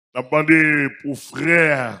n'a demandé pour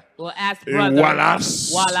frère We'll ask et brother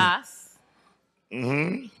Wallace. Wallace.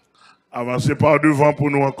 Avancez par devant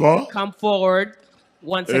pour nous encore. Come forward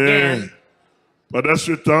once again. Pendant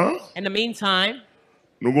ce temps, In the meantime,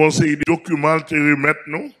 nous avons des documents à remettre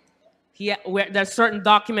nous. There's certain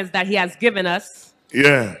documents that he has given us.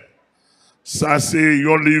 Yeah. Ça c'est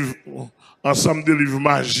un livre, ensemble de livres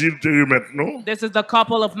magiques à remettre nous. This is the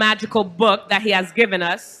couple of magical book that he has given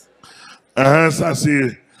us. Ça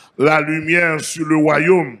c'est la lumière sur le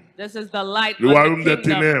royaume. This is the light Le of royaume des the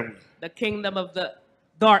kingdom, ténèbres. the kingdom of the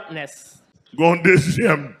darkness.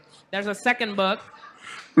 Deuxième, There's a second book,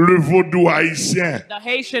 le vaudou haïtien. the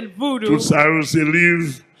Haitian voodoo. Tout ça, c'est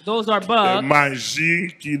livre Those are books magie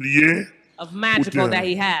qui lié. of magical that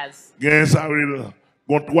he has.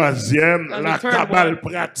 Bon troisième, And la the third cabale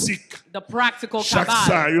one, pratique. The practical Chaque Kabbalah.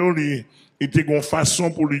 ça, il était une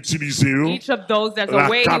façon pour l'utiliser. Each of those, there's La a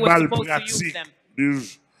way he was cabale supposed to use pratique. them. Du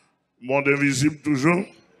monde invisible toujours.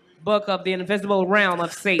 Book of the invisible realm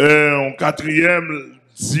of Satan. En quatrième,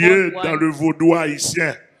 Dieu Fourth dans one. le vaudou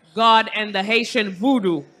haïtien. God and the Haitian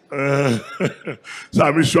voodoo.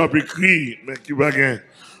 Ça, monsieur a écrit, mais qui va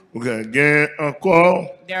gagner. Encore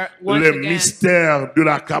There, once les again, mystères de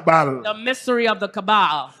la cabale. the mystery of the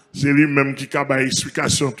Kabbalah. C'est lui-même qui a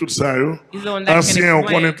explication tout ça. He's the one that can Ancien, on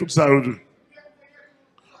explain. connaît tout ça.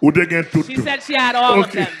 Ou de gain tout. She said she had all of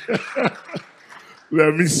Ok. them.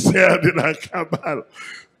 Le mystère de la cabale.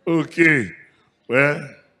 Ok. Ouais.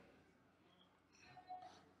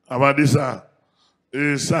 Avant de ça.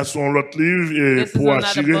 Et ça, sont l'autre livre. Et This is pour another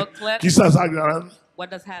assurer. booklet. Qui ça, ça, Galan? What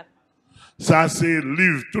does have? Ça, c'est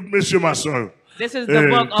livre. Tout monsieur maçon. This is the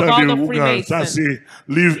book of all the Freemasons. Ça, c'est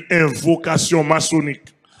livre invocation maçonnique.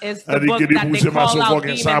 It's the C'est-à-dire book que les that they maçons call font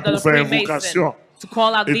out ça demons pour of faire the Freemason. invocation. To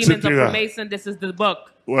call out demons of etc. Freemason, this is the book.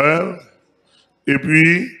 Ouais. Et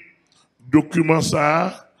puis, document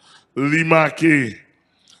ça, li marqué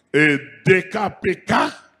et DKPK.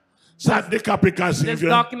 Ça, DKPK, This c'est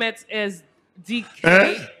document is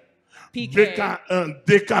hein? DKPK,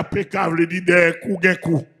 DKPK veut dire des coups, gain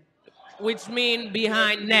coup. which mean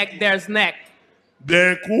behind neck, there's neck.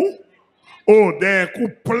 Des coups. Oh, des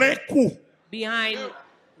coups, plein coup. Behind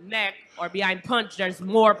neck or behind punch, there's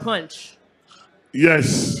more punch.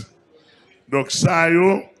 Yes. Donc, ça,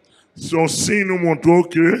 yo, son signe nous montre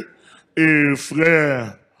que,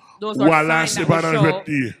 frère, Those are Wallace, signs c'est that pas will dans le show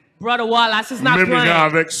petit. Brother Wallace is not Même playing.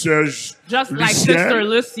 avec Serge Just like Sister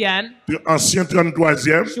Lucienne, ancien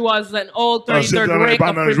 33e. she was an old Ancien 33rd rank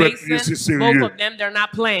of dans le jouet, c'est Freemason. sérieux. Both of them, they're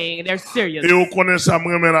not playing. They're serious. Et on connaît ça,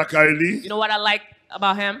 moi, la Kaili. You know what I like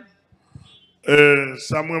about him?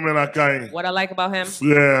 Ça, moi, la Kaili. What I like about him?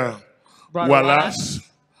 Frère Brother Wallace.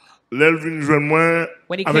 L'Elvin joue moi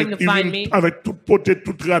When he came to find me, avec toute poté,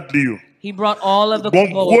 toute radio. he brought all of the Bon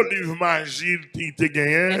gros clothes. livre magique, il te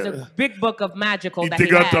There's gagné. a big book of magical Il that te he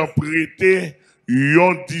gâte has. prêté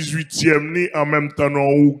yon 18e ni en même temps dans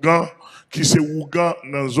Ougan, qui c'est Ougan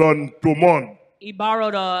dans zone tout le monde. He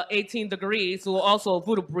borrowed 18 degrees, who also a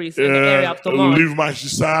voodoo priest in the area of Tomon. Livre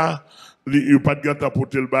magique ça, il pas de gâte à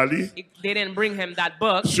porter le bali. They didn't bring him that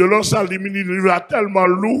book. Selon ça, le livre est tellement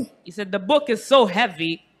lourd. He said the book is so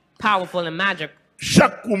heavy, powerful, and magic.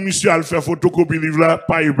 Chaque commission a fait photocopie livre là,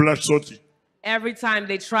 paille blanche sorti. Every time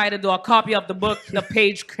they try to do a copy of the book, the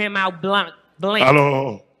page came out blank.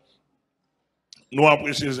 Alors, nous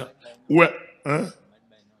apprécions ça. Ouais, hein?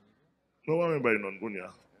 Nous va même pas non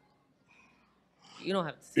konya. You don't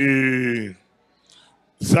have to see. Et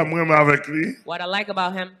ça moi avec lui. What I like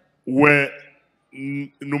about him, Ouais,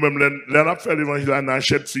 nous-mêmes, là, fait l'évangile dans la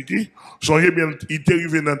chèque fiki. Songez bien, il est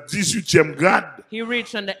arrivé dans 18e grade. he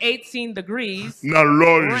reached on the 18 degrees Dans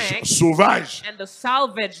l'orge rank sauvage. and the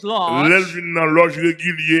salvage lodge. L'elvin dans l'orge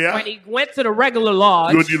régulière. When he went to the regular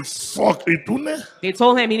Il lodge, dit, fuck, il tourne they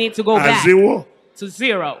told him he needs to go à back zéro to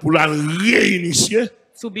zero pour la réinitier.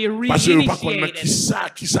 to be Parce que pas connaître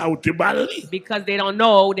reinitiated qui ça, ou te bali. because they don't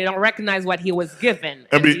know, they don't recognize what he was given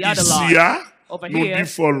Eh in bien, the other ici, lodge. Over nous here, dit,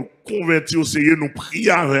 faut le convertir au Seigneur, nous prier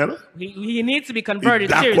avec elle. he needs to be Et converted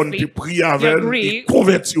d'accord, nous seriously. prier He avec elle, agreed. il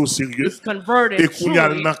convertit au sérieux. He's converted Et qu'on y a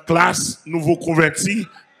truly. dans la classe, nouveau converti.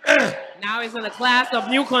 Now he's in a class of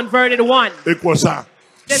new converted one. Et quoi ça?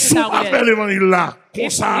 This is Si how on it fait is. l'évangile là, comme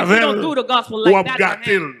If ça you avec don't do the gospel ou like à that gâter.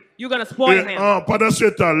 for him, you're going to spoil him. Pendant ce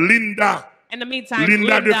temps, Linda In the meantime,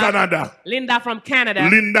 Linda de Canada. Linda from Canada.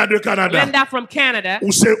 Linda de Canada. Linda from Canada.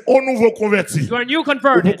 Ou c'est au nouveau converti. You're a new Ou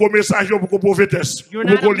converted. pour messager, ou pour prophétesse. You're Ou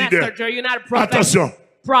not pour a leader. messenger. You're not a prophet. Attention.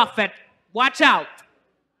 Prophet. Watch out.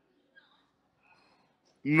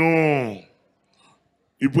 Non.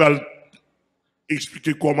 Il va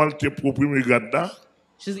expliquer comment il était propre grade là.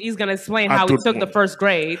 He's going to explain À how tout he took le the monde. first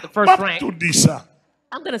grade, the first Pas rank. tout dit ça.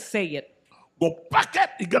 I'm going to say it. Bon paquet,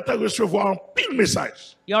 il va recevoir un pile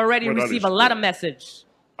message. You already receive a lot of message.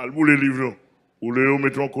 Al boule livre. Ou le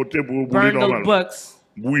mettre en côté pour Burn those normal. books.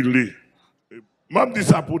 Brûler. M'a dit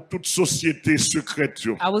ça pour toute société secrète.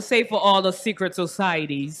 I would say for all the secret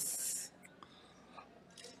societies.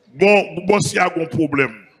 Bon, s'il y a un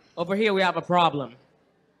problème. Over here we have a problem.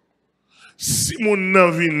 Si mon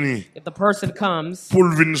nan vini, If the person comes pour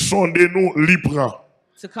venir sonder nous, li prend.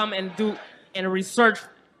 to come and do and research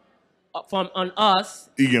on us,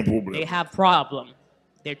 Il y a un problème. they have problem.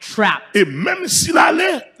 They're trapped. Et même s'il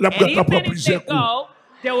allait, la And prend even if they plusieurs coups. go,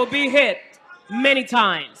 they will be hit many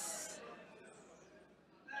times.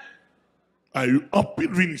 A eu un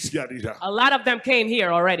pile vini ici déjà. A lot of them came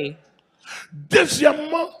here already.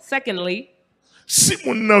 Deuxièmement, Secondly, si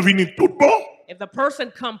mon nan vini tout bon, if the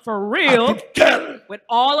person come for à real tout cœur, with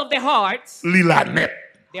all of their hearts, li la net.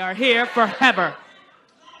 they are here forever.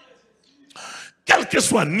 Quel que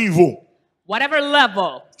soit niveau, Whatever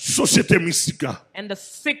level société mystique, and the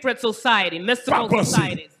secret society, mystical Pas penser.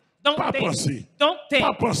 societies. Don't Pas think. penser. Don't think.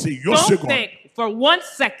 Pas penser. Yo Don't seconde. think for 1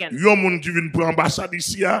 second. Yon moun qui vient pour ambassade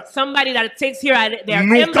ici, Somebody that takes here at their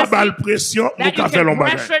nous embassy, cabal pression, nous that you ka faire can l'on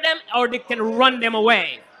bagay. pressure them or they can run them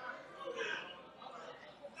away.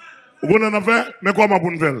 Vous en avez fait, mais comment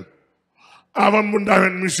pour nous faire? Avant de faire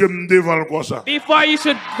monsieur devant comme ça. Before you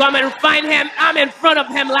should come and find him, I'm in front of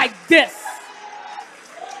him like this.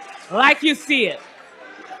 Like you see it.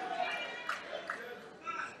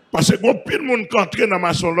 Parce que bon pile monde qui entre dans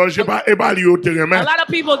masonlòj, et pas li au terrain. A lot of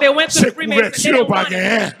people, they went to the C'est Freemasons. They couverture, didn't, want pas it.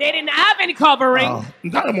 gain. They didn't have any covering.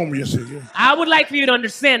 Dans mon bien sérieux. I would like for you to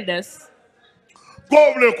understand this.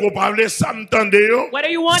 Comme le coupable, ça m'tende yo. Whether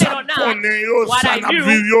you want it Ça or not, connaît yo, what ça I n'a do,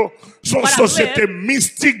 vu yo. Son what I société live,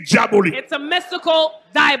 mystique diabolique. It's a mystical,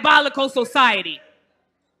 diabolical society.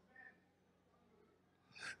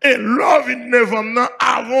 Et l'homme vient devant moi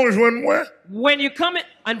avant de joindre moi. When you come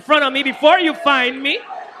in front of me, before you find me,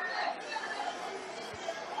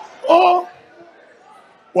 Oh,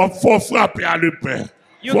 on faut frapper à le Père.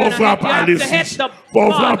 you Faut have frapper à le to hit Fils. the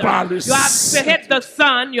Faut frapper à Father. le You have to hit the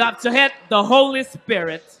Son. You have to hit the Holy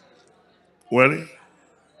Spirit. Oui.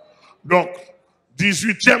 Donc,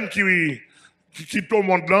 18e qui tout le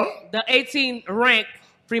monde là. The 18th rank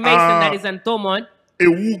Freemason that is in Thomond. Et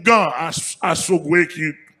Ougan à Sogwe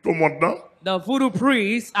qui tout le monde là. The voodoo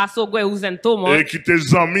priest, Asogwe, who's in Thomond. Et qui était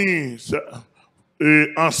zanmi,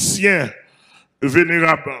 ancien,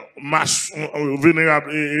 vénérable,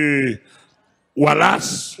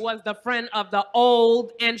 Wallace. Was the friend of the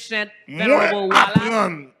old, ancient, Moi, venerable Wallace.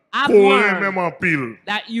 apprendre, I've courir même learned en pile.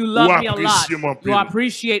 that you love me a lot. apprécier mon You pile.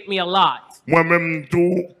 appreciate me a lot. Moi-même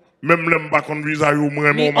tout, même l'aime pas qu'on visage ou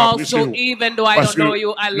moi, Me m'apprécie. also, even though I Parce don't que know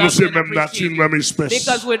you, I nous love c'est you and même nature, appreciate you. même espèce.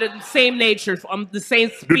 Because we're the same nature, from the same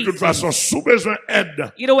De toute species. façon, sous besoin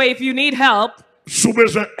d'aide, Either way, if you need help, sous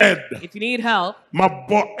besoin d'aide, if you need help, ma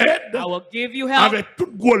bonne aide, I will give you help avec tout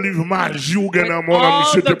gros livre magie ou with gagne dans mon all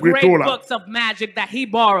monsieur the de great Préto là. books of magic that he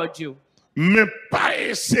borrowed you. Mais pas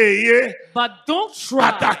essayer But don't try.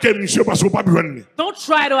 attaquer monsieur parce qu'on pas besoin de. Don't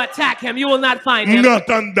try to attack him. You will not find him.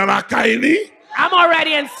 M'entendre dans la caille I'm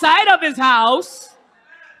already inside of his house.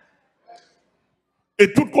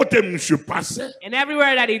 et tout côté monsieur passait. And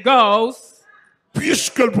everywhere that he goes,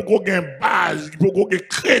 Puisque pour qu'on gagne base, pour qu'on gagne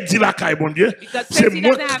crédit la caille bon Dieu, because c'est since he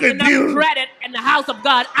moi doesn't have crédit. enough credit in the house of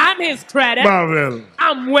God, I'm his credit. Marvel.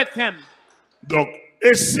 I'm with him. Donc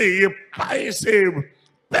essayez pas essayer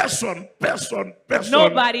personne.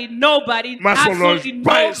 Nobody, Masonlòj, absolutely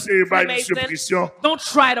pas no essayer by monsieur Freemason. pression. Don't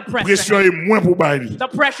try to pressure Pression him. est moins pour bailler. The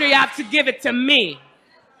pressure you have to give it to me.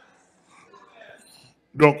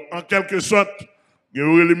 Donc en quelque sorte,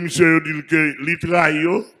 le monsieur dit que il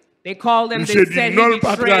trahit. They called him, Monsieur they dit said non he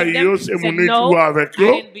pas betrayed trahir, them. c'est He mon said, no, étoile avec I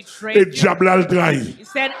eux. didn't betray Et you. diable a le trahi. He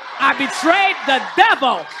said, I betrayed the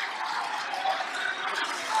devil.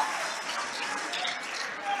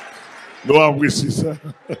 Nous apprécions ça.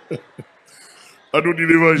 On nous dit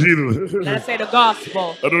l'évangile. Let us say the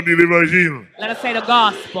gospel. On nous dit l'évangile. Let us say the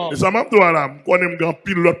gospel. Et ça m'a dit là, on aime grand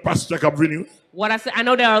pile l'autre pasteur qui a venu. What I said, I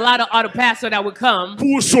know there are a lot of other pastors that would come.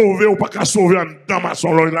 Pour sauver ou pas qu'à sauver dans ma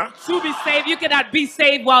sonlòj là. To be saved, you cannot be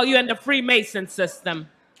saved while you're in the Freemason system.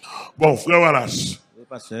 Bon, frère Wallace. Oui,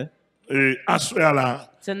 pasteur. Et à ce là,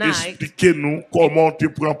 Tonight, expliquez-nous comment tu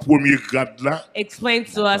prends premier grade là. explain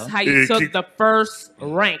to us how you Eh, took the first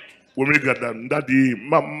rank. Premier grade là, on a dit,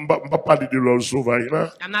 je parler de l'ordre sauvage là.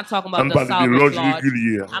 I'm not talking On about the parle de salvage l'ordre lodge.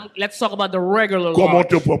 régulier. Let's talk about the regular Comment lodge.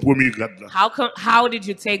 tu prends premier grade là? How did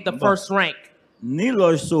you take the first rank? Ni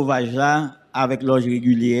loge sauvage là, avec loge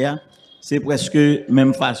régulière, c'est presque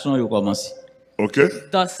même façon de commencer. OK?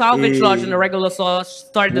 The salvage Eh, lodge and the regular lodge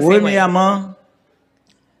started the same way. Premièrement,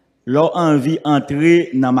 leur envie entrer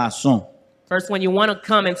dans maçon. First, when you want to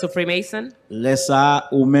come into Freemason, Laisse ça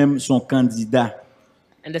ou même son candidat.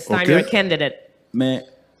 and this time Okay. you're a candidate. Mais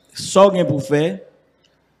ça qu'on pour faire,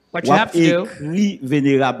 What ou you have to do, écrit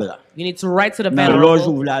vénérable. you need to write to the Dans loge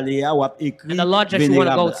où venerable vous allez, ou écrit and the lodge that you want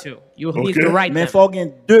to go vénérable. to. You need Okay. to write Mais them. faut qu'il y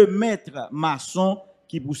ait 2 maîtres maçons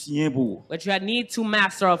qui pour signer pour vous. But you need 2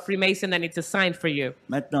 masters of Freemason that need to sign for you.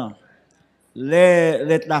 Maintenant,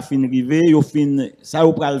 les la fin rivé, yo fin ça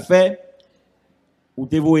vous pral faire. Ou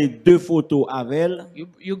te voyez 2 photos avec elle.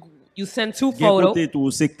 You send 2 Gen photos. côté tout,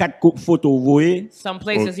 c'est 4 photos voyez. Some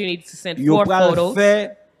places you need to send Yo 4 pral photos.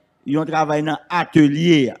 faire yon travail dans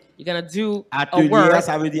atelier. You're gonna do a Atelier work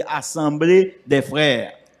ça veut dire assemblée des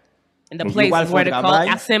frères. in the Donc, places you where will they find call travail.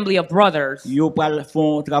 assembly of brothers. Yo pral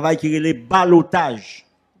font travail qui relève balotage.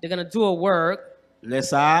 They're gonna do a work. Laisse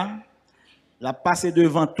ça la passer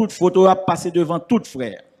devant toute photo, la passer devant tout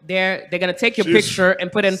frère. They're gonna take your Yes. picture and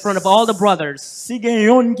put it in front of all the brothers. Si gen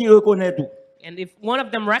yon qui reconnaît tout, And if one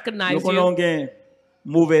of them yo recognize konon you, gen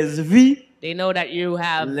mauvaise vie, they know that you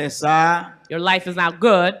have laisse ça your life is not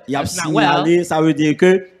good, y a it's not well. signalé, ça veut dire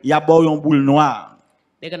que y a bon yon boule noire.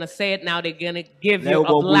 They're gonna say it now. They're gonna give Là you ou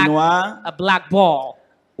bon boule noire, a black ball.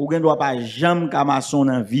 ou gen doit pas jamais ka maçon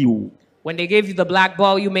dans vie ou. When they give you the black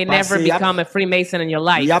ball, you may Parce never y a- become a Freemason in your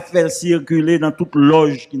life. Y a fait circuler dans toute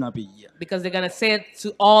loge qui dans pays. Because they're gonna say it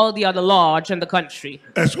to all the other lodge in the country.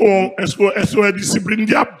 Est-ce qu'on est discipline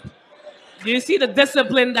diable? Do you see the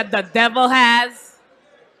discipline that the devil has?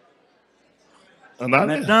 On a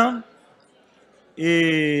Maintenant,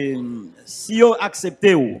 et si yo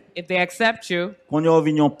accepté ou, If they accept you, qu'on yo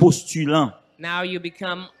vinn yon postulant, now you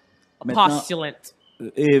become a Maintenant- postulant.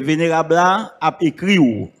 et vénérable là a écrit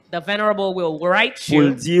ou The venerable will write pour you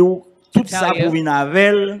dire tout tell ça you. pour venir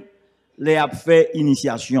avec les a fait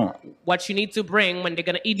initiation. what you need to bring when they're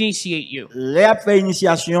gonna initiate you. Les a fait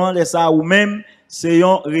initiation, les ça ou même c'est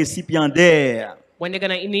un récipiendaire. When they're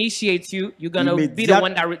gonna initiate you, you're gonna be the Immediate-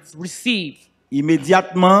 one that receive.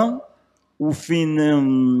 Immédiatement ou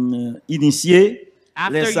fin initié,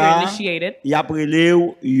 After les you're ça initiated, y après les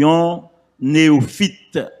yon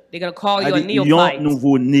néophyte, they're gonna call you a c'est-à-dire yon neophyte,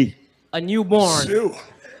 nouveau né. a newborn. C'est où?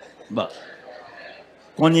 Bon.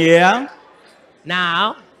 Qu'on y est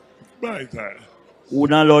Now, Bah, ça. ou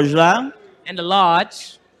dans loge là in the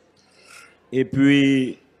lodge, et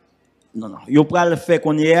puis non yo pral faire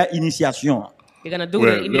qu'on y est initiation. they're gonna do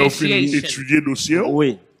Ouais, the là, on fait initiation. étudier le dossier.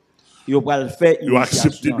 Oui. Yo pral faire Ils ont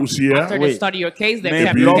accepté le initiation. dossier. After they Oui. study your case, they Mais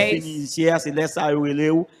accept your l'offre case. initiaire c'est là ça yo relé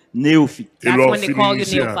ou néophyte. Et That's leur when they call you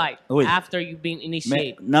finissant. neophyte. Oui. After you've been Mais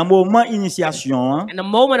initiated. dans moment initiation, hein, In the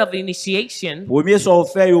moment of initiation, premier ça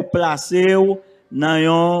fait yo placer ou dans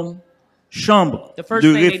une chambre the first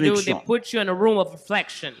de thing they do, they réflexion. put you in a room of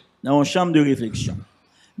reflection. Dans une chambre de réflexion.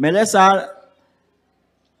 Mais là ça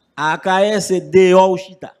akaye c'est dehors ou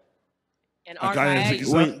chita. And Ah, quand même, c'est archives,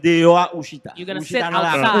 ça. Oui, dehors ou chita. You're gonna Ou chita sit dans la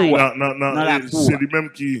outside. cour. Non, Dans la non, cour. c'est lui-même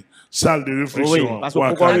qui salle de Oui, réflexion. parce que Ouais,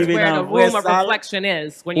 pourquoi quand that's même. arriver where dans the vraie room of salle, reflection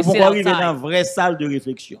is when ou you sit pourquoi arriver dans outside. vraie salle de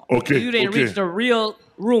réflexion. Ok, You didn't ok. reach the real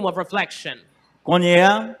room of reflection. Qu'on y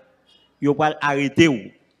est, yo pral arrêter ou.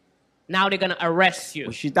 Now they're gonna arrest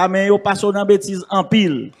you. Chita men yo passe dans bêtise en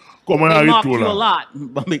pile. Comment They arrête mock tout you a là? lot.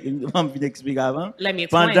 Bon, mais on va expliquer avant. Let me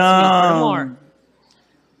explain to you furthermore.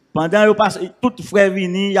 Pendant yo passe tout frère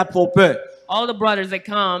vini, y a pas peur. All the brothers that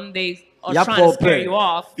come, they are Y a trying pas to scare peur. you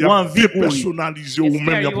off. Il y a Ou envie courir. dépersonnalisé ou It's même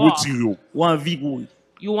il y a scare you off. retiré. Ou envie courir.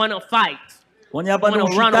 You want to fight. On y a You pas want dans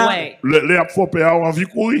to run chita, away. Les a faut peur ou envie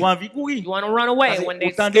courir. ou envie courir. You want to run away Parce when que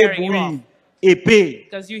they're autant de scaring you off. bruit épée,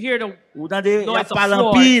 Because you hear the autant de y a noise of parle en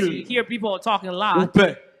swords, you pile, hear people talking ou loud.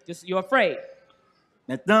 peur. Just you're afraid.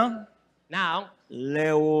 Maintenant, Now,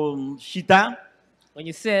 les chita, when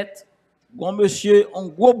you sit, bon monsieur, un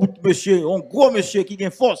gros bout de monsieur, un gros monsieur qui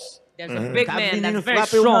a force. there's a big Qui man vient that's very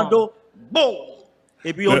frapper ou dans strong. dos, bon.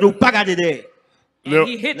 Et puis on ne doit pas garder derrière. And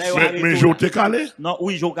he hits Là, you. ouais. Mais je t'ai calé. Non,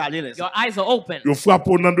 oui, je regarde là. Your eyes are open. Yo frappe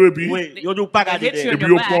au nan do et puis Oui, yo ne pas garder hit you derrière. et puis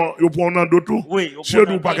your back. yo prend nan do tout. Oui, yo Si yo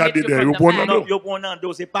prend ne nan pas do. garder They hit you derrière, yo from prend the nan Non, do. yo prend dans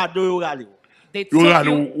dos, c'est pas deux yo regarder. They You took got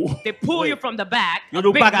you, to- they pull Oui. you from the back, You a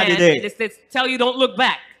don't big back man, at it and there. they tell you don't look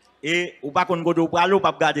back. Et ou pas qu'on go pour aller,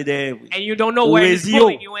 pas garder derrière. And you don't know Ou where he's résio.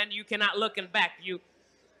 pulling you and you cannot look in back. You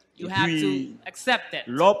Et have puis, to accept it.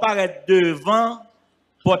 l'on paraît devant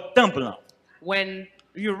porte temple. When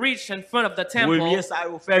you reach in front of the Oui, temple, ça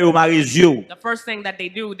yo fait yo mari yeux. the first thing that they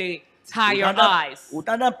do, they tie your eyes. Ou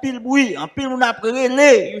t'as dans pile bruit, en pile on a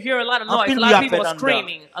relé. You hear a lot of En noise, pile a lot of bruit a people fait are en dedans.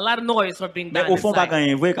 screaming, a lot of noise are being Mais done au fond pas inside.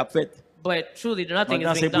 gagné vrai qu'a fait. But truly, nothing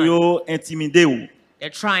Pendant is c'est being pour done. yo intimider ou.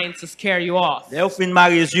 They're trying to scare you off. Là au fin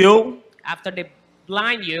mari yeux, After they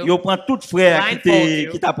blind you. Yo prend tout frère Blindfold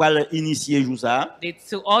qui t'a pral initier jour ça. They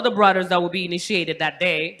to all the brothers that will be initiated that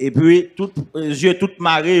day. Et puis tout yeux tout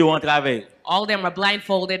maré yo en travers. All of them are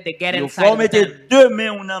blindfolded. They get Yo inside faut of mettre them. deux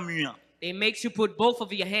mains en mur. They make you put both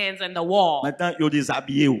of your hands on the wall. Maintenant yo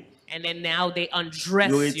déshabillé ou. And then now they undress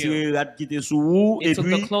Yo you. retiré rat qui était sous ou They et took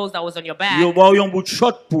puis the clothes that was on your back. yo ba yon bout de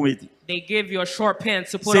short pour mettre. They give you a short pants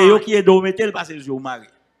to put C'est yo on. qui est do mettre parce que yo maré.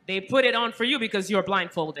 They put it on for you because you're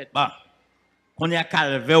blindfolded. Bah. On est à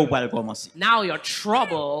calvaire ou pas commencer. Now your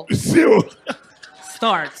trouble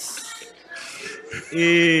starts. Your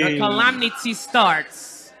Et calamity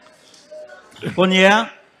starts. on est à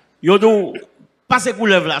yo do passer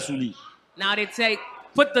couleuvre là sous lui. Now they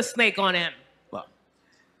put the snake on him. Bah.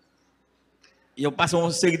 Yo passe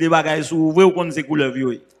une série de bagages sous ouvrir ou connait couleuvre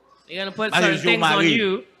yo. They're gonna put Parce que certain yo things on maré.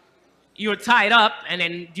 you. You're tied up, and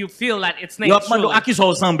then you feel that it's snake. Yo demande à qui ça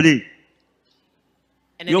ressemble.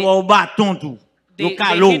 And then Yo au bâton tout. Yo they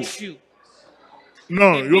calo. hit you.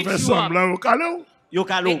 Non, They yo beat fait you semblant au calé. Yo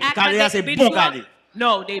calo. They act Calé like c'est they beat bon you up. calé.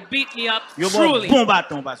 No, they beat me up Yo truly. bon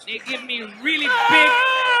bâton parce. They give me really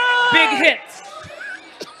big hits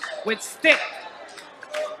with stick.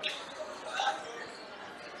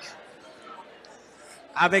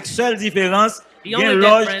 Avec seule différence, The il y a only une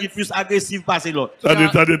loge difference- qui est plus agressive passer l'autre.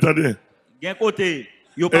 Attendez. Il y a un côté,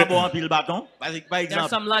 yo pas bon en pile bâton. Parce que par exemple,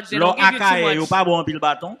 some lodges, they l'or don't give you too Akaye, much- yo pas bon en pile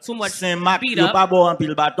bâton. too much Saint-Marc, beat yo up. pas bon en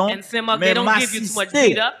pile bâton. And Simok, Mais they don't give you too much m'assister,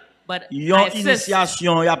 beat up, but yon I assist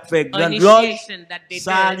initiation, y a fait grande loge. initiation that they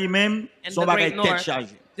Ça did lui-même, in son the Great bagay tête North.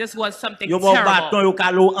 chargée. This was something Yo bon bâton, terrible. yo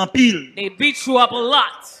calo en pile. They beat you up a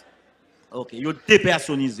lot. Ok, yo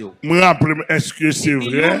dépersonnisé. Me rappelle, est-ce que c'est They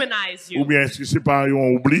vrai humanize ou you. bien est-ce que c'est pas un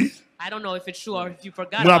oubli? I don't know if it's true or if you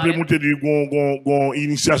forgot Me rappelle, about moi, it. te dit, gon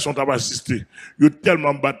initiation t'as assisté. Yo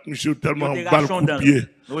tellement battu, monsieur, tellement Yo te balle rachon coup de dans. pied.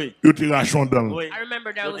 Oui. Yo te rachon dans. Oui. I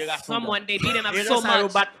remember there Yo was te rachon someone, dans. they beat him up Et so là, ça yo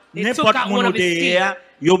much, bat they took n'importe out mon one of his noté, teeth.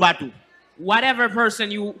 yo batou. Whatever person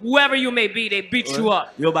whoever you may be, they beat you up.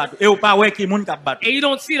 Yo batou. Et ou pas ouais qui moun k'ap batou. And you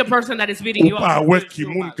don't see the person that is beating Ou you pas up. ouais qui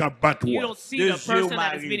moun ka battre. You don't see Deux the yeux person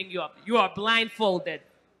that is marés. beating you up. You are blindfolded.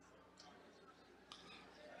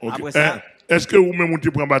 Ok. Après ça- Est-ce que vous même vous te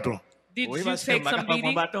prend bâton? Did Oui, you parce que take m'pa some capable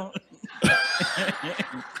beating? prendre bâton.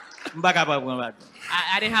 M'pa capable prendre bâton.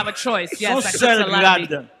 I didn't have a choice. Son Yes, I took seul a lot of beating.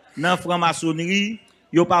 grade dans franc-maçonnerie,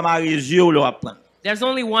 yo pas maré yeux ou le apprendre. There's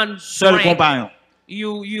only one Seul rank. compagnon.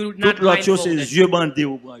 You Tout not l'autre chose c'est blindfolded. yeux bandés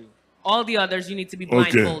ou prend yo. All the others, you need to be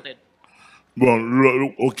Ok. blindfolded.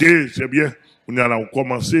 Bon, ok, c'est bien. On a là, on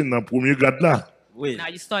commence dans le premier grade là. Oui. Now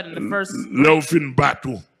you start in the first Là, on fait une battre.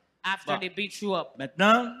 after they beat you up.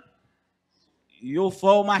 Maintenant, yo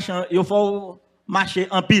faut marcher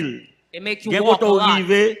en pile. They make you Gen walk a koto lot.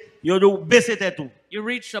 rive, yo do baisser tête tout. You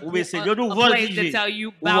reach a Ou baisser, place yo do to voltiger. tell you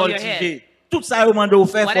Ou bow your head. voltiger. Tout ça yo mande ou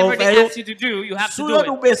faire, faut Whatever faire they yo. ask you to do, you have to Sou do yo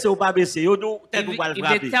do it. baisser ou pas baisser, yo do tête ou pas If they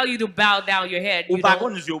frapper. tell you to bow down your head, Ou you pas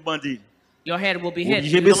don't, kon yo bandé. your head will be hit.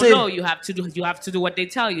 Obligé You baisser. don't know. You have to do what they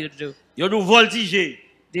tell you to do. Yo do voltiger.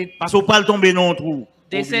 They, Parce ou pas tomber non trou.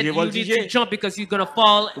 they said Obligé you need to voltiger. jump because you're gonna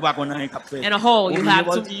fall Ou pas qu'on a un cap faire. in a hole. You Obligé have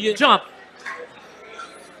voltiger. to jump.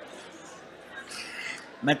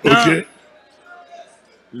 Maintenant, Ok.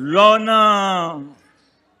 l'on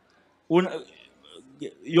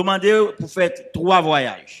yo mandé pour faire 3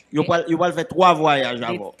 voyages. Yo va faire 3 voyages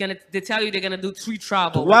avant. They tell you they're gonna do 3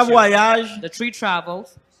 travels. 3 with you. voyages. The 3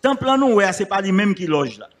 travels. Temple nous ouais, c'est pas lui même qui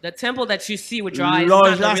loge là. The temple that you see with your eyes is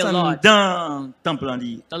Loge not là the c'est real lodge. dans temple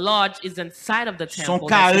li. The lodge is inside of the temple. Son that you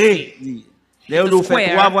carré. see. Là It's on a fait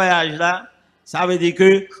square. 3 voyages là, ça veut dire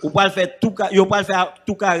que ou pas faire tout yo pas faire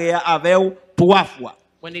tout carré avec 3 fois.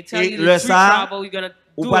 When they tell Et you le the 3 ça, travel, you're gonna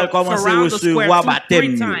ou do pas it commencer surround the recevoir square 3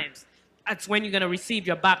 baptême. times. That's when you're gonna receive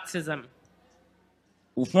your baptism.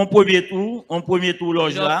 Ou font premier tour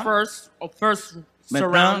loge You do là. a first Maintenant,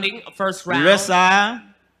 surrounding, a first round. Le ça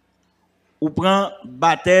ou prend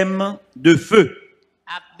baptême de feu.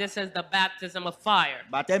 This is the baptism of fire.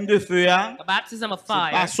 Baptême de feu là. The baptism of C'est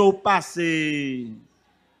fire. pas so passer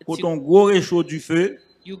quand on gros réchaud du feu.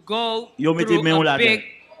 You go Yo mettez through main a là-dedans. big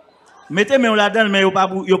Mettez main là-dedans mais yo pas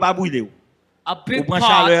brûler. big prend pot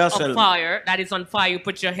chaleur of seulement. fire that is on fire. You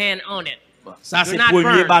put your hand on it. Ça You're c'est not premier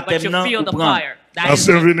burned, but baptême you nan feel ou the prend. fire. That is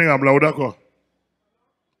Ancien the- vénérable là, ou d'accord?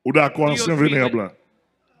 Ou d'accord, Do you ancien agree vénérable with- là.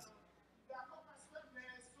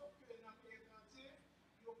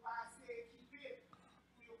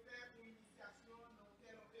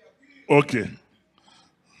 Ok.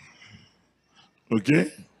 Ok.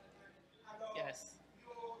 Yes.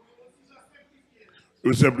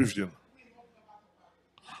 Ou simplifié.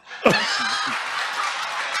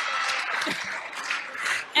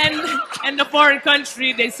 And in the foreign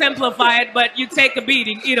country, they simplify it, but you take a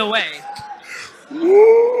beating either way.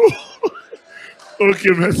 Ok,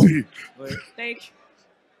 merci. Thank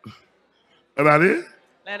you. On allait?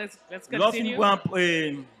 Let's continue.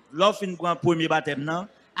 L'offre prend premier baptême non.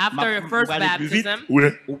 After your first baptism, Oui.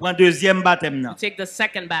 Ou prend deuxième baptême non. you take the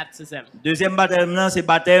second baptism. Deuxième baptême non c'est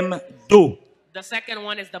baptême d'eau. The second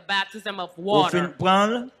one is the baptism of On fin water.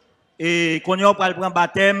 prendre et qu'on y a prend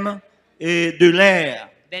baptême et de l'air.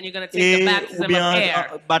 Then you're going to take Et the ou baptism of bien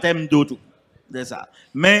air. baptême d'eau tout. C'est ça.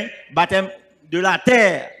 Mais baptême de la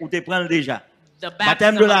terre ou te prend déjà. The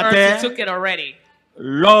Baptême baptism de of la earth, terre. you took it already.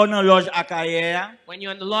 Là dans loge Akaïa, When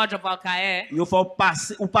you're in the lodge of Al-Qaeda, il faut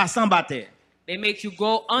passer ou passer en baptême. they make you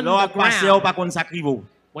go Là passer ou underground. pas qu'on sacrivo.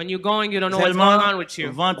 When you're going, you don't know what's Seulement going on with you.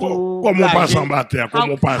 ventre Comment on passe en bataille?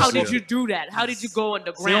 Comment on How passe? did you do that? How did you go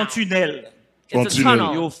c'est un underground? tunnel. It's a Continue.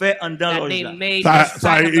 tunnel Yo fait en dans that loge they là. made Ça inside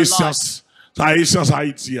a of the lodge. essence. Ça a essence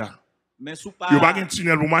Haïti. Mais sous Il n'y a pas pas un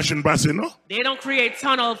tunnel pour machine passer, non? They don't create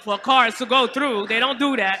tunnel for cars to go through. They don't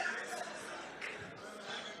do that.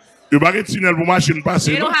 Il n'y a pas un tunnel pour machine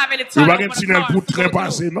passer, They non? don't have any Il n'y a tunnel pas un for the tunnel cars pour to train go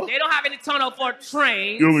passer, through. non? They don't have any tunnel for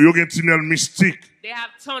trains. Il y a un tunnel mystique. They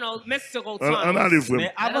have tunnel, mystical On a tunnels. les vrais.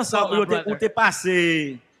 mais avant Let us ça go, my brother. on t'est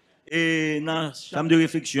passé dans la chambre de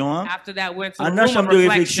réflexion hein, After that, went to En the dans room of chambre de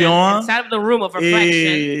reflection. réflexion, Inside of the room of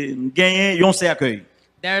reflection, et gagner un cercueil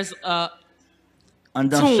there's a en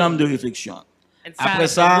dans tomb. chambre de réflexion. inside Après of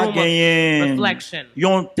the ça room gagner of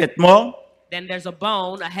reflection. un tête mort. Then there's a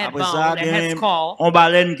bone, a head Après bone, ça a head gagner skull. un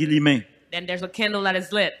baleine qui lui met. Then there's a candle that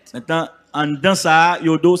is lit. Maintenant en dans ça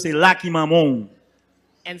yodo c'est là qui maman.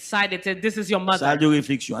 Inside it says, this is your Salle mother. de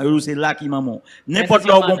réflexion. Yodo c'est là qui maman. N'importe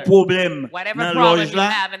your là un mother. problème Whatever dans problem loge you là.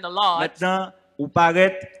 have in the lodge, Maintenant ou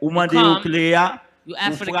paraît ou demander come, au clé you ou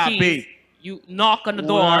ask for the keys, frapper. you knock on the Ou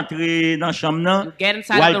door, rentrer dans la chambre nan, you get ou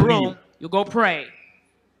inside al of the prier. room, you go pray.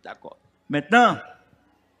 D'accord. Maintenant,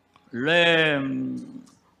 le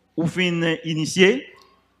ou fin initié,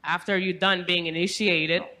 After you're done being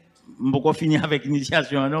initiated, m'poko finir avec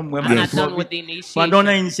initiation non, moi I'm not done with the pendant initiation.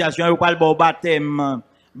 l'initiation, yo parle bon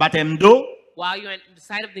baptême d'eau, While you're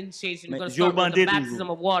inside of the initiation, you're Mais going to je start with bandais the baptism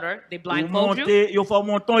toujours. of water. They ou blindfold you. monter, yo faut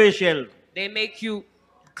monter échelle. They make you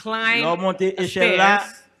climb Là monter the échelle là,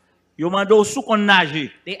 stairs. yo mande ou sous qu'on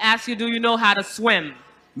nager. They ask you, do you know how to swim?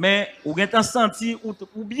 Mais ou gen tan senti ou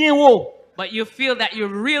bien haut. But you feel that you're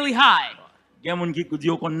really high. Gen moun ki di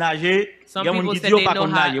yo kon nager, Some gen moun people ki say di yo they pa know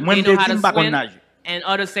kon how, nager. Moi they me know di how to pa kon swim, nager. and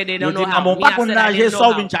others say they Yo don't di know how. bon Me, pa I kon said I nager, didn't know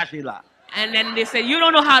so how. vin chercher là. And then they say, you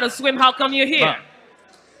don't know how to swim, how come you're here?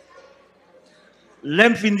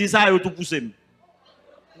 Lem fin di sa yo tout pousse.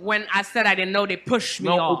 When I said I didn't know, they pushed me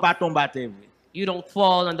Non ou off. pa tombe à terre. You don't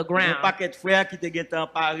fall on the Un ground. paquet de frères qui te gen tan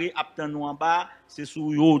paré ap tan nou en bas, c'est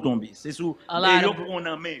sous yo tomber. C'est sous A lot yo of- on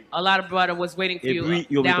en main. A lot of brother was waiting for Et you. puis,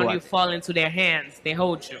 you Down, go you out. fall into their hands. They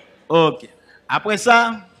hold you. OK. Après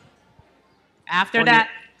ça, After that,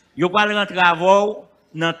 yo pral rentrer avant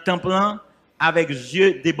dans temple là avec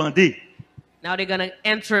yeux débandés. now they're going to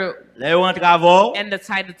enter Là yo rentre avant, in the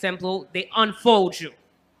side of the temple. They unfold you.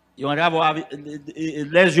 yo rentre avant avec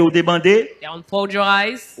les yeux débandés. They unfold your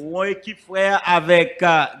eyes. Ou équipe frère avec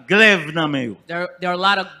glaive dans main yo. There are a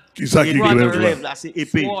lot of Qui ça qui Brothers. grève là? Glaive là, c'est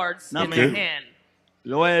épée. swords Dans in main their yo. hand.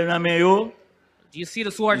 Là dans main yo, Do you see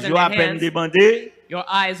the swords in yo their à peine hands? débandés. Your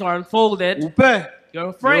eyes are unfolded. Ou peur. You're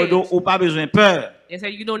afraid. Ou pas besoin peur. They say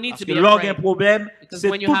you don't need Parce to que be là, il y a afraid. un problème, Because c'est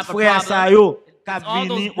when you tout have a frère ça problem, yo qui It's all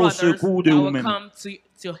those vient au brothers secours de that will vous-même. come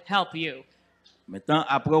to help you. Maintenant,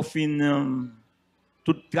 après au fin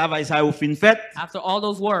tout travail ça au fin fait, After all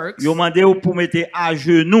those works, yo mandé ou pour mettre à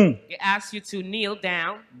genoux it asks you to kneel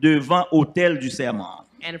down devant l'autel du serment.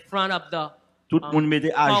 in front of the Tout le monde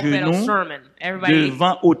mettait à pulpit of genoux sermon. Everybody,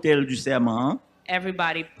 devant l'autel du serment.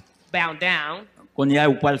 everybody bow down. Qu'on y a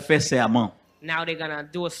ou pas le faire serment. Now they're gonna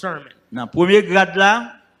do a sermon. Dans le premier grade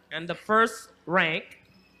là, And the first rank,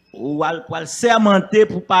 ou al pour sermenter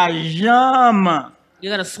pour pas jamais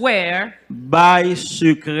you're gonna swear. bail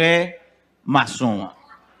secret maçon.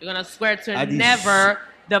 You're gonna swear to I did- never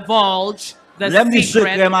divulge the L'aime du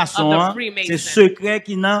secret secret of maçon, the c'est Freemason, secret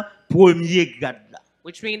qui dans premier grade là.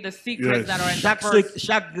 which means the secrets Yes. that are in the first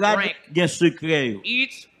Chaque grade rank. a un secret. Yo.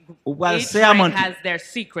 Each Ou pas rank sermenter. has their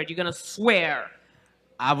secret. You're gonna swear.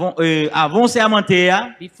 Avant sermenter,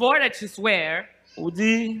 Before that you swear, ou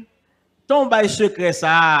dit, ton bail secret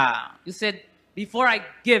ça, you said, before I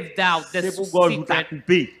give out c'est this pour gorge ou ta secret,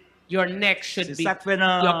 coupé. your neck should C'est be, ça que fait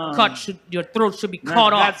dans your throat should be dans cut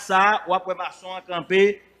grade off. ça, ou après maçon à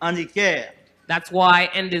camper en équerre. That's why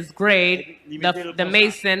in this grade, the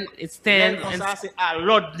mason it stands Comme and, ça, c'est à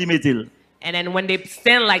l'ordre limité. and then when they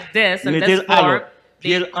stand like this in Mettez this à form, l'ordre. Puis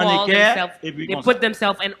they elle en call équerre, themselves, et puis they comme put ça.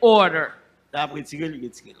 themselves in order. Après tirer, il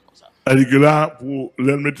retire comme ça. Elle dit que là, pour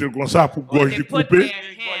les mettre comme ça, pour When gorge they put their couper.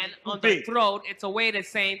 hand on the throat, it's a way to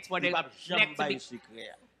say for their neck to be,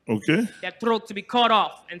 OK? their throat to be cut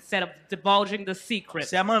off instead of divulging the secret.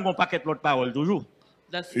 Serment gon paquet l'autre parole toujours.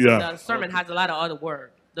 The sermon has a lot of other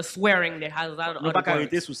words. The swearing there has a lot of Nous pas other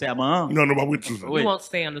arrêter words. sous serment. Non, non, pas pour tout ça. We won't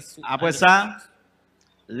stay on the Après ça,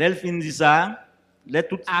 l'elle fin dit ça, l'elle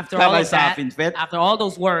tout after all travail of ça that, fin fait. after all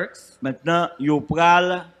those works, Maintenant, yo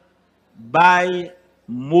pral bay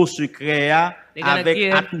mot secret ya They're gonna avec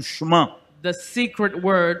give- attouchement. the secret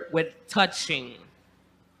word with touching.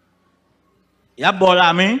 Y a bon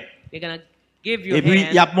la main They're gonna give you et a puis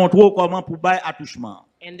y hand, a montré comment pour bay attouchement.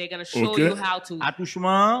 and they're gonna show Okay. you how to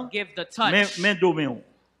Attouchement, give the touch. main domaine.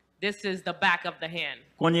 This is the back of the hand.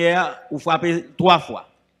 Qu'on y a ou frapper 3 fois.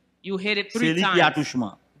 You hit it C'est 3 lui qui times.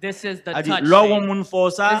 attouchement. This is the A dit touch. là où thing. moun fò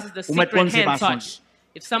ça, This is the ou mettre secret kon c'est pas hand son. touch.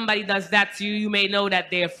 If somebody does that to you, you may know that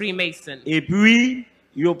they're Freemason. Et puis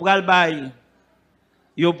yo pral bay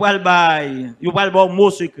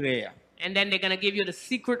mot secret. And then they're gonna give you the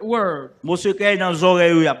secret word. Mot secret dans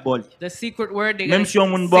oreilles yo y a bol. The secret word they're Même gonna si on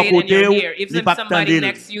moun say it in côté your ou, ear. li Even pa somebody tande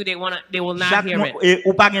next to you, they will not Chaque hear mot it.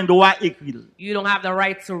 ou pas gen droit écrire. You don't have the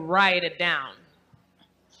right to write it down.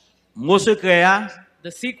 Mot secret a,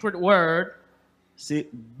 The secret word, c'est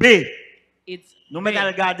B. it's Nous mettons B.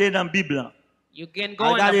 regarder dans la Bible. You can go in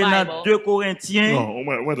the Regardez dans Bible. 2 Corinthiens. Non, au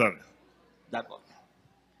moins, attendez. D'accord.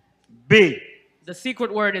 B. The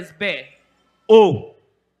secret word is B. O.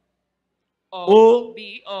 O.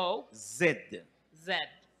 B-O, Z. Z.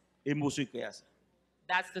 Et mot secret a ça.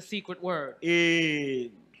 That's the secret word.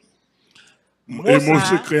 Et Et mon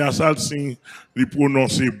secret à ça, c'est de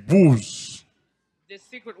prononcer bouse. This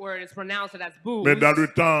secret word is pronounced as booze. Mais dans le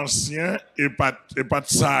temps ancien, et pas de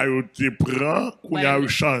ça, il te prend, qu'on a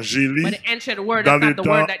changé. But the ancient word Dans is le not the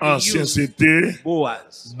word temps that you ancien, use. c'était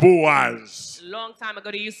Boaz. Boaz. A long time ago,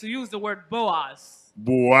 they used to use the word Boaz.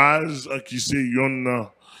 Boaz, qui c'est yon,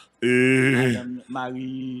 Madame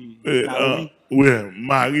Marie. Naomi. ouais,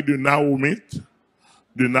 mari de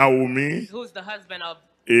Naomi, Who's the husband of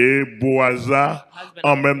et Boaza,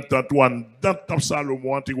 en même temps, toi, dans le temple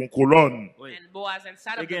Salomon, tu as une colonne. Oui. and Boaz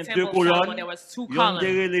inside Et of the gen temple 2 of Solomon? colonnes. There was 2 Yon columns.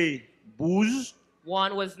 derele Bouz.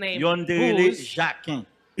 One was named Yon derele Booz. Jacquin.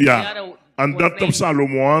 Yeah. The other En was dans le temple named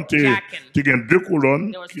Salomon, tu Jacquin. as 2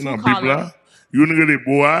 colonnes There was qui 2 dans la Bible columns. là. Une relé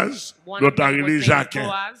Boaz, One l'autre of them was relé named Jacquin.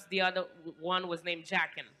 Boaz. The other one was named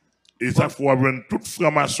Jacquin. Et ça faut avoir toute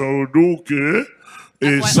franc-maçon d'eau que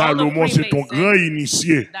et That's why all Salomon the c'est ton Freemasons grand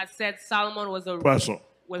initié. That said Solomon was Passons.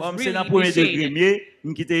 Comme c'est really dans le premier degré, initiated.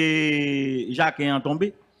 nous quittons Jacquin en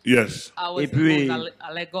tombé. Yes. I was Et puis-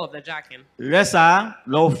 I let go of the Jacquin. Là ça,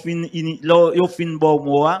 là yo fin bon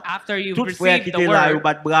moi. After you've Tout frère qui received the était là, yo word,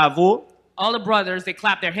 bat bravo. all the brothers, they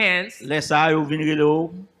clap their hands. Là ça, yo vinn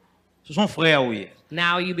relo. Ce sont frères oui.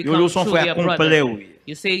 Now you Yo become son truly frère a complet brother. oui.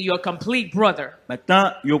 You say you're a complete brother.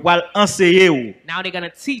 Maintenant, yo pral enseigner ou. Now they're going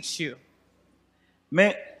to teach you.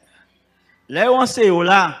 Mais là yo enseigner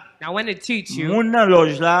là, Now when they teach you, moun nan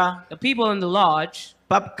loge là, the people in the lodge,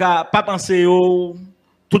 pas enseigner ou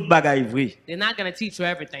tout bagay vrai. they're not going to teach you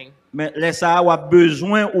everything. Mais là ça, ou a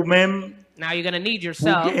besoin ou même Now you're going to need pour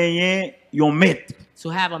yourself gagner yon maître. to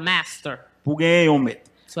have a master. Pour gagner yon maître.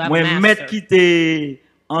 To have Moi a master. maître qui était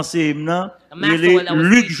enseignement, The il master est that was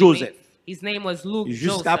Luc teaching Joseph. me, his name was Luke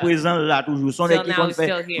Jusqu'à Joseph. présent là toujours son Till équipe now qui he's fait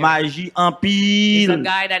still here. magie en He's a pile.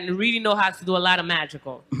 guy that really knows how to do a lot of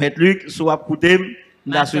magical. Maître Luc, soit écouté,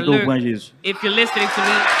 n'a Master souhaité au Luke, point Jésus. if you're listening to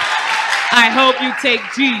me, I hope you take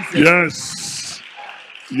Jesus. Yes.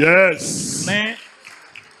 Yes. Mais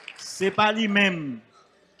c'est pas lui-même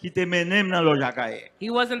qui te mené dans l'ordre Jacques. He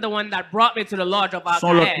wasn't the one that brought me to the lodge of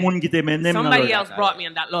Son l'autre Al-Qaeda. monde qui te mené dans Somebody l'ordre else brought Jacques. me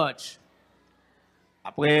in that lodge.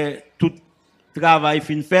 Après tout travail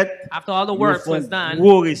fin fait, After all the work was done,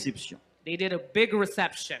 gros réception. they did a big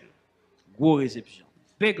reception. Gros réception.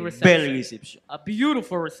 Big Belle reception. réception. A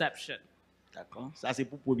beautiful reception. D'accord? Ça c'est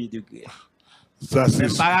pour premier degré. Ça Mais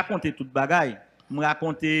c'est pas raconter toute bagaille. Me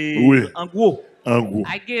raconter Oui. en gros. en gros.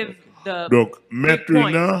 I give the Donc big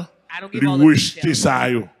points. maintenant, I don't give il all the rejeté details. ça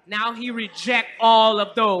yo. Now he reject all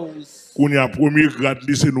of those. Qu'on y a premier grade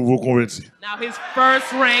lycée nouveau converti. Now his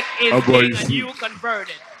first rank is Ah, boy, being a ici. new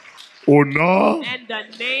converted. Au nom In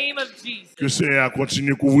the name of Jesus, que c'est à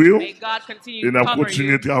continuer couvrir may God continue et to nous cover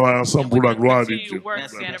continuer you. de travailler ensemble And pour we la can gloire de continue Dieu. to work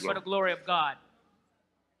together for the glory of God.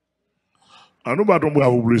 Ah, nous battons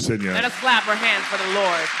bravo pour le Seigneur. Let us clap our hands for the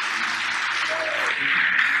Lord.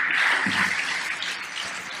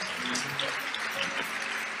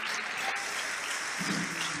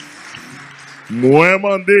 Moi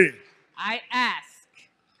demandé I ask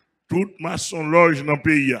toute masonlòj dans le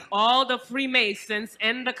pays all the Freemasons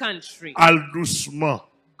in the country, al doucement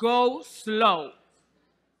Go slow.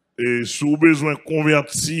 Et si vous avez besoin de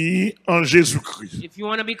convertir en Jésus-Christ, If you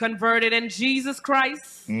want to be converted in Jesus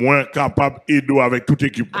Christ, moi capable d'aider avec toute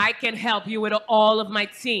équipe. I can help you with all of my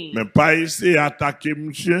team. Mais pas essayer d'attaquer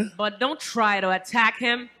monsieur But don't try to attack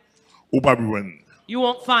him. ou pas besoin. You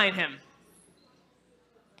won't find him.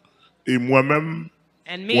 Et moi-même,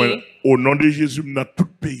 And me, au nom de Jésus, dans tout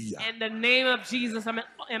pays. in the name of Jesus, I'm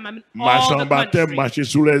in Marche all en the baptême, country. marcher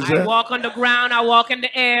sous les I airs, walk on the ground, I walk in the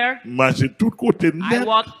air, marcher tout côté I net.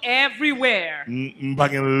 walk everywhere.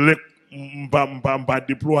 Pas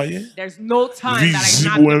déployer. There's no time that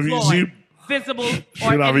Visible I'm ou not deployed. invisible. Visible Je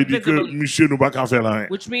or l'avais dit que invisible. monsieur nous pas qu'à faire rien.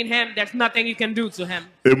 Which means there's nothing you can do to him.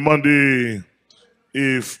 Et demander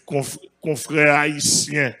et confrères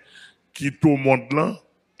haïtiens qui tout le monde là.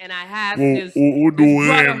 And I have Ou this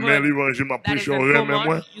mais brotherhood l'évangile m'a that is prêché in mais Beaumont.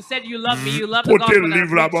 moi. You said you love me, you love the Porter gospel le that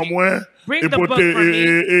livre là I'm bas preaching. moi Bring et the book porter for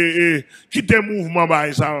me. quitter mouvement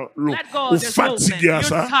bah ça Let go ou of this movement. fatigué à You're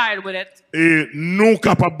ça tired with it. et nous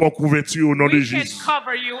capables de convertir au nom de We can Jésus.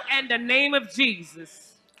 cover you in the name of Jesus.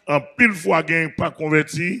 En pile fois gain pas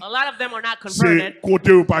converti, A lot of them are not c'est converted.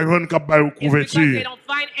 côté ou pas joindre capable It's because they convertir. don't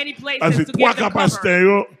find any places C'est to trois get the cover. capacités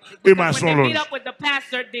yo et Because when they meet masonlòj. up with the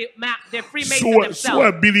pastor, they're Freemason Soit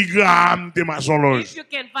themselves. Billy Graham de masonlòj. If you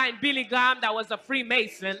can find Billy Graham, that was a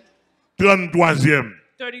Freemason, 33e.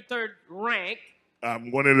 33rd rank.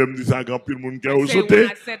 Je connais le dit ça grand pile monde qui a I say sauté.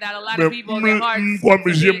 when I said that, a lot of people, their hearts,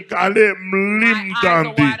 Comme j'aime calé, my m'lim eyes are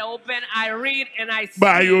tande. wide open, I read and I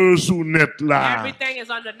Ba see. yo sous net là. Everything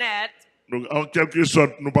is on the net. Donc en quelque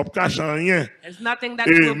sorte, nous pas cacher rien. There's nothing that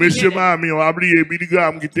Et will be monsieur hidden. Mami, on a oublié Billy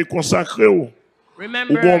Graham qui était consacré ou. Ou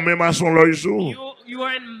Remember, bon même à son l'œil sous. you were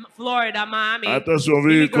in Florida, Miami. Attention,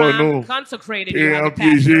 Billy veuillez qu'on Graham nous. consecrated you Et as en a pastor.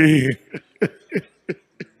 piégé.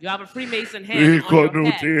 You have a Freemason Veuillez hand qu'on on your nous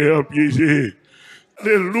head. t'es en piégé.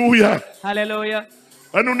 Alléluia. Hallelujah.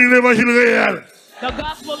 On nous dit l'évangile réel. The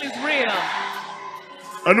gospel is real.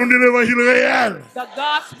 On nous dit l'évangile réel. The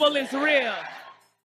gospel is real.